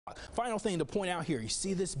o'clock. Final thing to point out here, you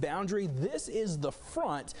see this boundary? This is the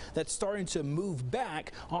front that's starting to move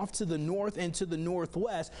back off to the north and to the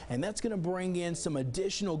northwest, and that's going to bring in some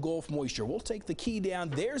additional Gulf moisture. We'll take the key down.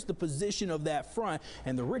 There's the position of that front,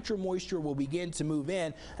 and the richer moisture will begin to move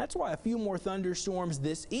in. That's why a few more thunderstorms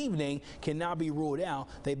this evening cannot be ruled out.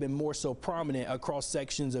 They've been more so prominent across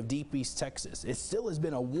sections of deep East Texas. It still has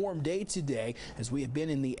been a warm day today, as we have been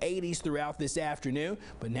in the 80s throughout this afternoon,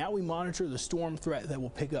 but now we monitor the storm threat that will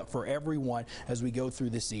pick up for everyone as we go through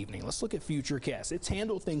this evening. Let's look at Futurecast. It's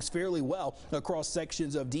handled things fairly well across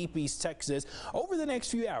sections of deep East Texas. Over the next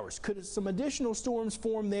few hours, could some additional storms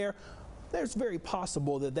form there? There's very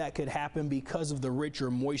possible that that could happen because of the richer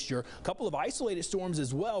moisture. A couple of isolated storms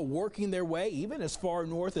as well working their way even as far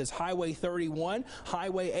north as Highway 31,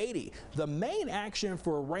 Highway 80. The main action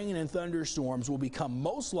for rain and thunderstorms will become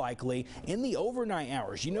most likely in the overnight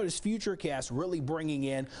hours. You notice Futurecast really bringing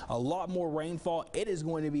in a lot more rainfall. It is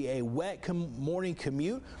going to be a wet morning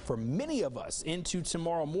commute for many of us into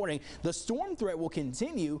tomorrow morning. The storm threat will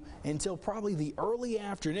continue until probably the early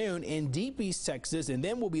afternoon in deep East Texas, and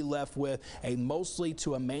then we'll be left with a mostly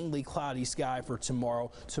to a mainly cloudy sky for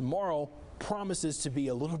tomorrow. Tomorrow promises to be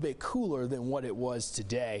a little bit cooler than what it was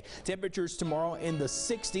today. Temperatures tomorrow in the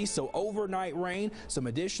 60s, so overnight rain, some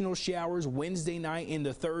additional showers Wednesday night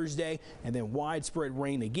into Thursday, and then widespread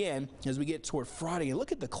rain again as we get toward Friday. And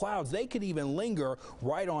look at the clouds. They could even linger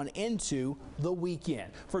right on into the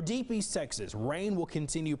weekend. For deep East Texas, rain will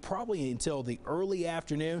continue probably until the early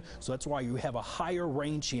afternoon, so that's why you have a higher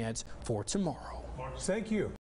rain chance for tomorrow. Thank you.